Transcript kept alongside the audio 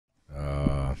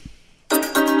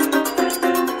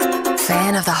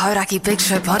fan of the Hodaki Big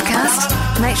Show podcast?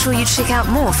 Make sure you check out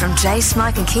more from Jay,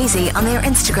 Smike and Keezy on their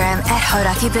Instagram at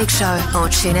Hodaki Big Show, or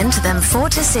tune in to them 4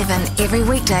 to 7 every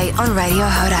weekday on Radio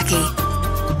Hodaki.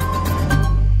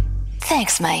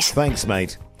 Thanks, mate. Thanks,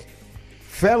 mate.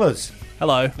 Fellas.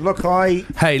 Hello. Look,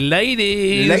 Hey,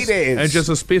 ladies. Ladies. And just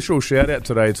a special shout out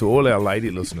today to all our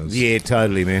lady listeners. Yeah,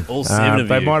 totally, man. All 7 of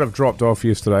They you. might have dropped off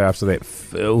yesterday after that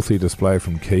filthy display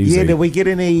from Keezy. Yeah, did we get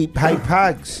any Hey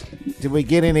Pugs? Did we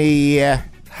get any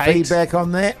feedback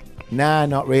on that? No,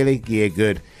 not really. Yeah,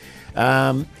 good.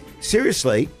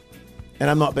 Seriously, and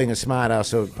I'm not being a smart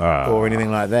ass or anything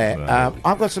like that,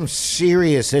 I've got some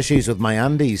serious issues with my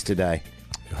undies today.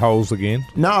 Holes again.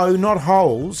 No, not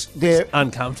holes. They're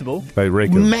Uncomfortable. They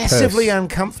reek of massively piss.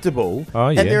 uncomfortable. Oh,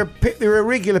 yeah. And they're a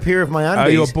regular pair of my Are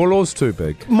undies. your bulls too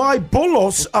big? My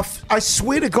bullos, I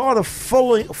swear to God, are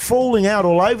falling out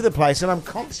all over the place, and I'm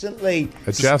constantly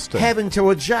Adjusting. having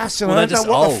to adjust, and Well, I they're don't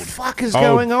know just what old. the fuck is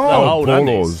going on. old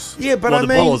bulls. undies. Yeah, but Well, I the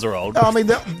mean, bullos are old. I mean,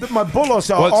 my bullos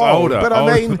are What's old, older? but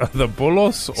I mean, the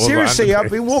bullos or seriously, the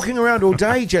I've been walking around all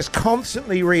day just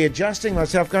constantly readjusting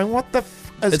myself, going, "What the f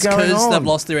is It's going because on?" they've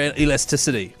lost their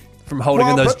elasticity from holding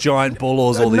in Well, those but- giant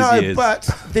bulls all these no, years. but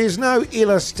there's no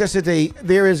elasticity.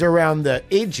 There is around the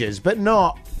edges, but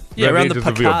not. yeah, around the edges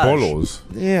of your package. bulls.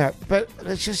 Yeah, but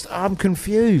it's just I'm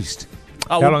confused.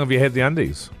 Oh, How well, long have you had the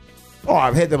undies? Oh,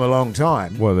 I've had them a long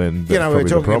time. Well, then, You know, we're that's probably the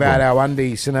talking problem. about our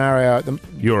undie scenario.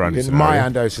 Your undie My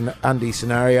scenario. undie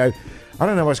scenario. I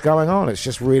don't know what's going on. It's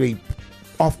just really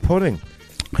off-putting.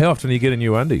 How often do you get a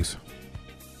new undies?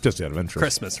 Just out of interest.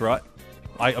 Christmas, right?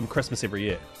 I'm Christmas every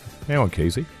year. Hang on,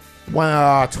 Keezy.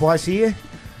 Well, twice a year?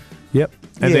 Yep.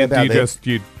 And Yeah, then do about you that. just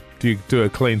do you do a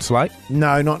clean slate?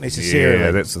 No, not necessarily.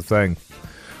 Yeah, that's the thing.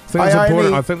 I think it's I important.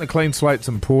 only- I think the clean slate's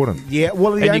important. Yeah,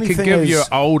 well, the And only you can thing give is... your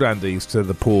old undies to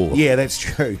the poor. Yeah, that's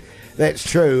true. That's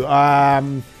true.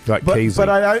 Like but Keezy. but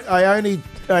I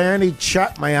only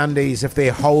chuck my undies if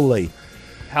they're holy.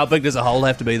 How big does a hole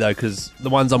have to be, though? Because the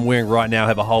ones I'm wearing right now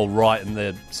have a hole right in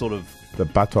the sort of The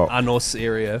buttock. anus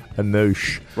area. A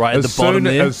noosh. Right at as the bottom soon,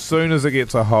 there. As soon as it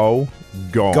gets a hole,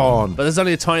 gone. Gone. But there's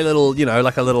only a tiny little,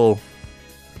 like a little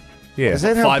Yeah. Is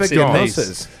that how 5 big cent the piece. piece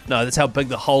is? No, that's how big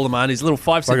the hole of mine is. A little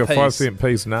 5 like cent a piece. 5-cent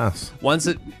piece nass. Once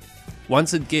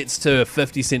it gets to a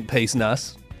 50-cent piece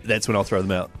nuss, that's when I'll throw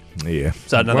them out. Yeah.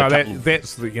 So another well, couple.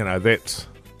 that's the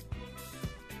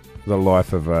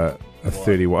life of a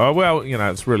 31. Oh, well,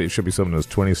 it should be someone who's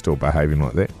 20 still behaving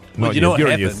like that. Well, Not you know what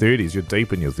you're in your happened? 30s. You're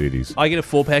deep in your 30s. I get a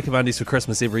 4-pack of undies for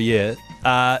Christmas every year.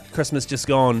 Christmas just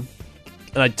gone,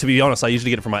 and to be honest, I usually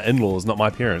get it from my in-laws, not my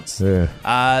parents.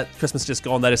 Yeah. Christmas just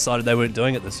gone, they decided they weren't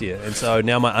doing it this year, and so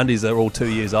now my undies are all 2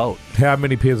 years old. How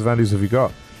many pairs of undies have you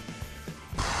got?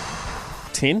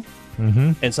 10?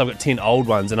 Mm-hmm. And so I've got 10 old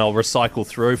ones, and I'll recycle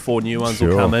through. 4 new ones will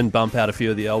Sure. come in, bump out a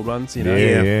few of the old ones,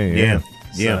 Yeah,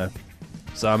 yeah.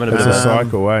 So I'm in a bit It's of a a...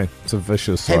 cycle, eh? It's a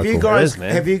vicious cycle.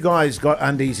 Have you guys got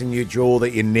undies in your drawer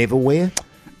that you never wear?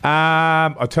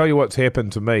 I'll tell you what's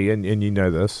happened to me, and you know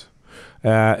this,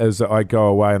 is that I go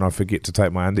away and I forget to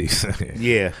take my undies.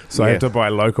 Yeah. So I have to buy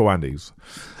local undies.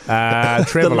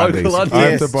 Travel local undies. undies. I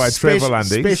have to buy travel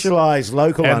undies. Specialised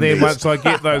local And undies. then once I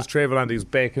get those travel undies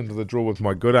back into the drawer with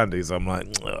my good undies, I'm like,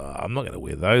 I'm not going to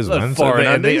wear those Those ones. foreign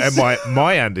and undies.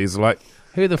 my undies are like,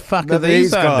 who the fuck No, are these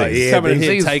these guys, undies? yeah, Coming in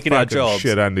here These taking our fucking jobs.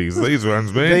 shit undies. These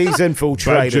ones, man. These infiltrators.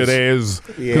 Budget as.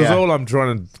 Because Yeah. all I'm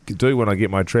trying to do when I get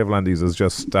my travel undies is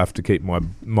just stuff to keep my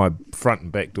front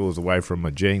and back doors away from my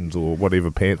jeans or whatever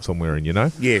pants I'm wearing,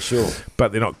 Yeah, sure.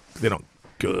 But they're not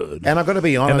good. And I've got to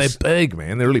be And honest. they're big,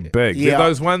 man. They're really big. Yeah. They're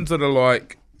those ones that are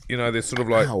like, they're sort of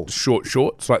like Ow.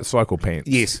 shorts, like cycle pants.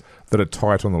 Yes. That are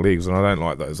tight on the legs, and I don't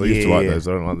like those. I used to Yeah, like yeah. those.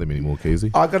 I don't like them anymore, Keezy.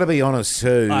 I've got to be honest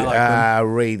too. I like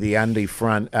them. Re the undie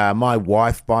front. My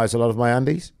wife buys a lot of my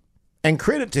undies, and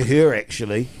credit to her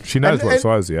actually. She knows what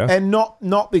size they are. and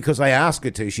not because I ask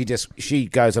her to. She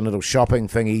goes on little shopping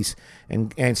thingies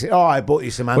and says, "Oh, I bought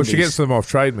you some Well, undies." she gets them off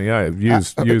Trade Me, eh?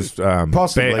 Used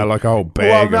possibly like a whole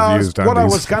bag no, of used undies. What I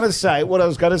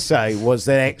was going to say was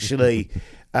that actually.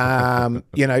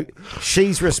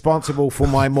 She's responsible for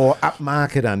my more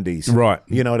upmarket undies. Right.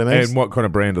 You know what I mean? And what kind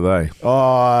of brand are they?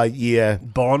 Oh, yeah.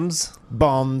 Bonds?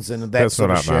 Bonds and that That's sort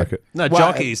not of shit. upmarket. No, Well,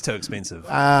 Jockey is too expensive.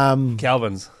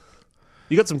 Calvin's.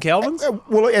 You got some Calvin's?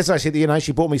 Well, as I said,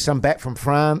 she bought me some back from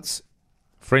France.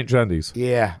 French undies.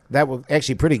 Yeah, that was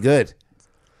actually pretty good.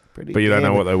 Pretty But you don't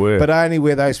know what they were. But I only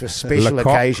wear those for special Le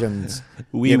Coq. occasions.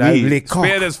 Oui, you know, oui. Le Yeah,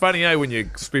 Coq. that's funny, when you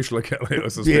special account.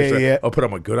 Yeah. I'll put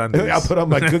on my good undies. I'll put on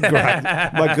my good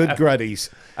gruddies.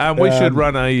 We should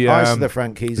run a. Ice to the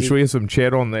front, Keezy. Should we have some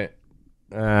chat on that?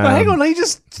 Hang on, he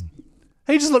just...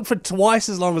 He just looked for twice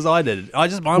as long as I did. Mine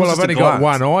was Well, I've just a only got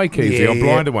glance. one eye, Keezy. I'm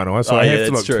blind in one eye, so Oh, I yeah, have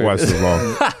to that's look true. twice as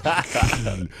long.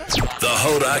 The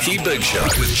Hodaki Big Show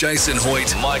with Jason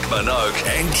Hoyt, Mike Minogue,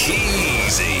 and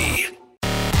Keezy.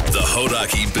 The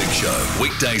Hodaki Big Show,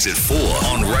 weekdays at 4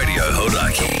 on Radio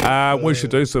Hodaki. We should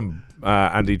do some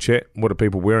undie chat. What are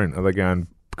people wearing? Are they going?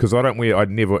 Because I'd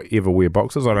never ever wear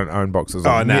boxers. I don't own boxers.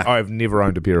 no. I've never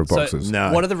owned a pair of boxers.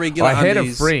 no. What are the regular I had a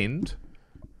undies? friend.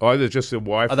 Either just the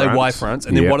Y Are they Y fronts?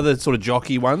 And then Yeah. what are the sort of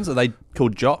jockey ones? Are they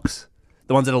called jocks?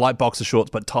 The ones that are like boxer shorts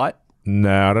but tight?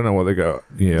 No, I don't know what they go.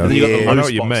 Yeah, And then you got the Yeah. I know loose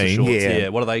what you boxer mean. shorts. Yeah. Yeah,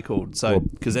 what are they called? So,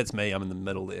 because that's me, I'm in the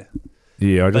middle there.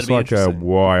 Yeah, I just That'd be like a interesting.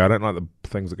 Y. I don't like the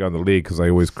things that go in the leg because they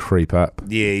always creep up.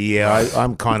 Yeah,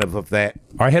 I'm kind of that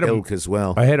I had ilk as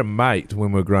well. I had a mate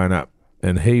when we were growing up,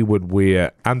 and he would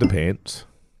wear underpants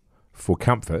for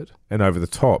comfort, and over the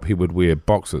top he would wear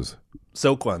boxers.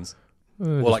 Silk ones. Or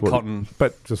Just like what- cotton.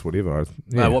 But just whatever.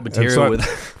 No, what And material so- were they?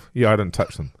 Yeah, I didn't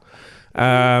touch them.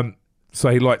 So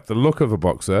he liked the look of a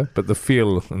boxer, but the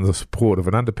feel and the support of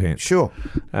an underpants. Sure.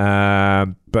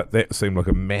 But that seemed like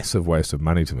a massive waste of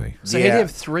money to me. So Yeah. he'd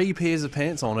have 3 pairs of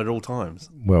pants on at all times.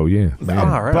 Well, yeah.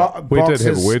 Far out. We did have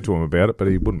Boxers- a word to him about it, but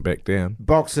he wouldn't back down.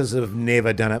 Boxers have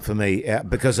never done it for me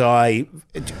because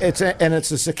it's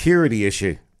a security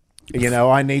issue. You know,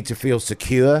 I need to feel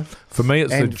secure. For me,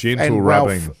 it's the gentle well,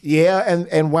 rubbing.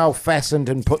 and well fastened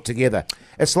and put together.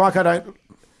 It's like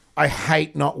I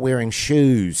hate not wearing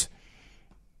shoes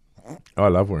I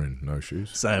love wearing no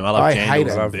shoes. Same. I love I hate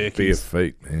candles it. I love and bare Birkies.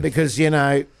 feet, man. because you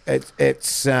know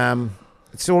it's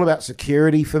all about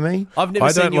security for me. I've never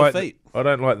seen your like feet. I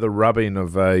don't like the rubbing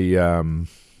of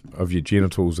of your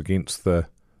genitals against the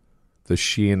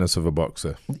sheerness of a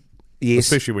boxer, Yes.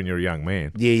 especially when you're a young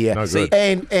man. Yeah. No See,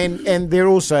 good. And they're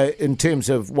also, in terms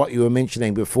of what you were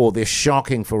mentioning before, they're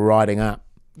shocking for riding up.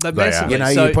 But They are. massively. You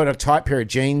know, So- you put a tight pair of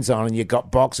jeans on and you've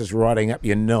got boxers riding up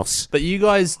your nuss. But you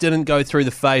guys didn't go through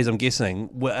the phase, I'm guessing.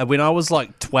 When I was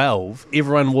like 12,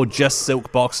 everyone wore just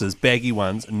silk boxers, baggy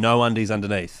ones, no undies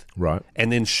underneath. Right.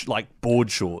 And then like board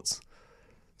shorts.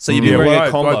 So you'd be Yeah, wearing well,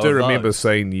 a combo I do of remember those.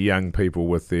 seeing young people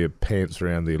with their pants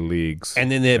around their legs. And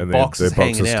then their boxes their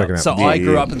hanging sticking out. So Yeah, I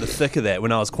grew yeah. up in the thick of that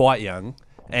when I was quite young.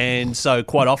 And so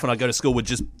quite often I'd go to school with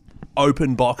just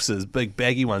open boxes, big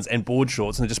baggy ones, and board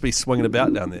shorts, and just be swinging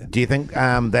about down there. Do you think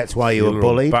that's why you Your were little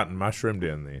bullied? button mushroom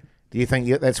down there. Do you think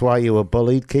that's why you were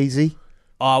bullied, Keezy?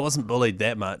 Oh, I wasn't bullied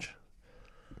that much.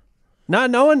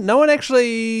 No one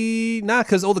actually. Nah,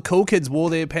 because all the cool kids wore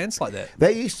their pants like that.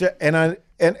 They used to, and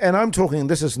I'm talking.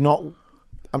 This is not.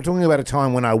 I'm talking about a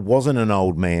time when I wasn't an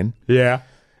old man. Yeah.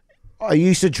 I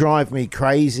used to drive me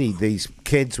crazy. These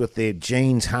kids with their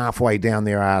jeans halfway down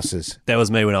their asses. That was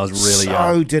me when I was really so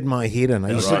young. did my head in.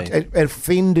 Right. It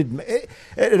offended me.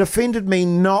 It offended me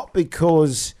not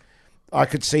because I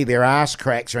could see their ass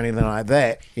cracks or anything like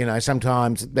that. You know,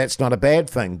 sometimes that's not a bad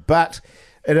thing, but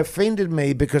it offended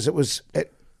me because it was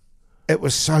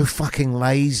so fucking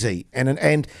lazy, and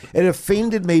it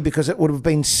offended me because it would have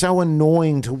been so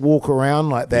annoying to walk around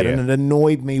like that, Yeah. and it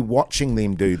annoyed me watching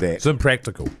them do that. It's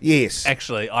impractical. Yes.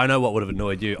 Actually, I know what would have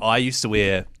annoyed you. I used to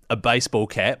wear a baseball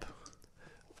cap,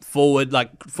 forward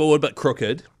but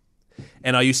crooked,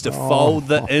 and I used to fold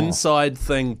the inside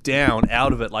thing down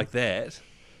out of it like that.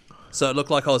 So it looked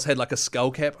like I had like a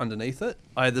skull cap underneath it.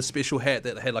 I had this special hat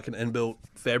that had like an inbuilt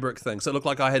fabric thing. So it looked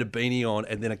like I had a beanie on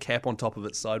and then a cap on top of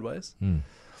it sideways.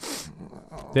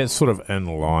 That's sort of in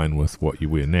line with what you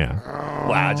wear now.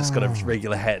 Wow, I just got a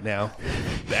regular hat now.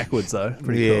 Backwards though.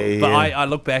 Pretty Yeah, cool. But yeah. I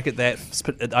look back at that.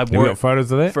 I Have you wore got it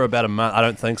photos of that? for about a month. I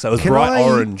don't think so. It was Can bright I-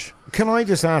 orange. Can I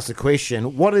just ask a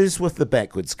question? What is with the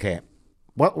backwards cap?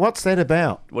 What's that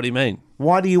about? What do you mean?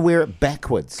 Why do you wear it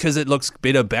backwards? Because it looks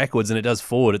better backwards than it does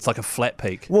forward. It's like a flat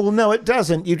peak. Well, no, it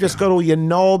doesn't. You've just got all your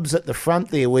knobs at the front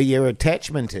there where your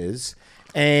attachment is,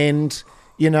 and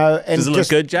you know, and Does it look just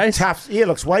good, Jace? Tough. Yeah, it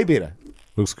looks way better.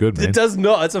 Looks good, man. It does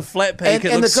not. It's a flat peak. And It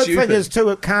the looks good stupid. thing is too,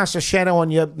 it casts a shadow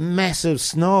on your massive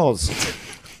snores.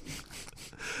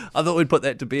 I thought we'd put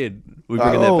that to bed. We're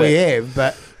bringing that Oh, back. we have,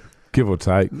 but Give or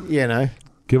take. you know.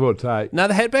 Give or take. No,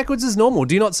 the hat backwards is normal.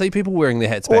 Do you not see people wearing their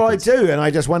hats Well, I backwards? do, and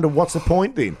I just wonder what's the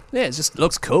point then. Yeah, it just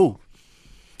looks cool.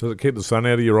 Does it keep the sun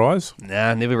out of your eyes?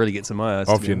 Nah, never really gets in my eyes.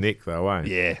 to Off be your honest. neck, though, eh?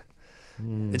 Yeah.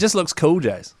 It just looks cool,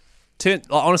 Jace.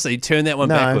 Honestly, turn that one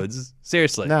No. backwards.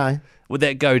 Seriously. No. With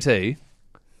that goatee,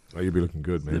 Oh, you'll be looking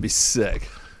good, man. it'd be sick.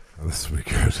 Oh, this will be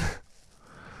good.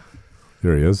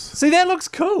 There he is. See, that looks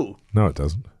cool. No, it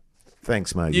doesn't.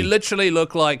 Thanks, mate. You literally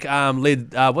look like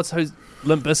Limp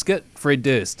Bizkit? Fred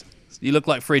Durst. You look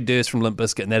like Fred Durst from Limp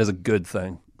Bizkit, and that is a good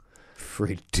thing.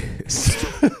 Fred Durst.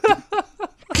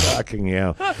 Fucking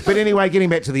hell. But anyway, getting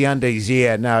back to the undies,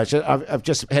 I've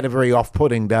just had a very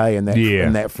off-putting day in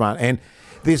that front. And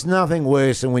there's nothing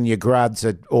worse than when your gruds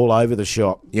are all over the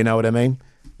shop, you know what I mean?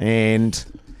 And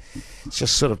it's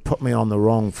just sort of put me on the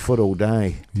wrong foot all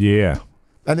day. Yeah.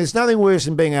 And there's nothing worse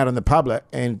than being out in the public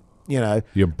and,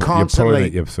 you're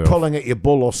constantly pulling at your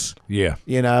bullets. Yeah.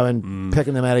 And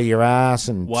picking them out of your ass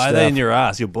and Why stuff. are they in your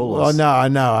ass, your bullets? Oh, no, I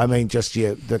know. I mean, just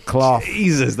the cloth.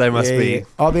 Jesus, they must be. Yeah.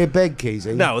 Oh, they're big,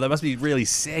 Keezy. No, they must be really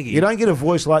saggy. You don't get a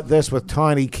voice like this with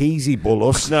tiny Keezy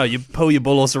bullets. No, you pull your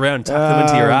bullets around, tuck them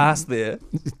into your ass there,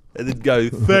 and then go,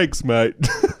 thanks, mate.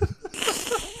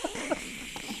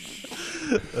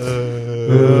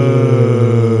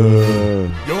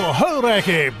 Your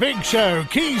Hodaki Big Show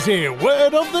Keezy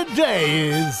word of the day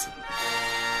is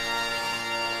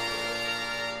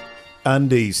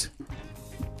undies.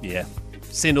 Yeah.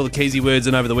 Send all the Keezy words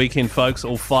in over the weekend, folks.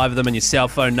 All 5 of them and your cell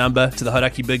phone number to the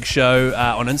Hodaki Big Show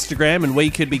on Instagram, and we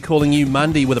could be calling you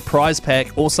Monday with a prize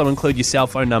pack. Also include your cell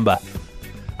phone number.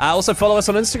 Also follow us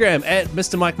on Instagram at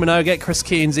Mr. Mike Minogue, at Chris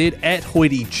KNZ, at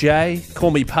Hoity J.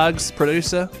 Call me Pugs,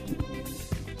 producer.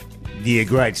 Yeah,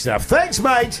 great stuff. Thanks,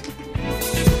 mate.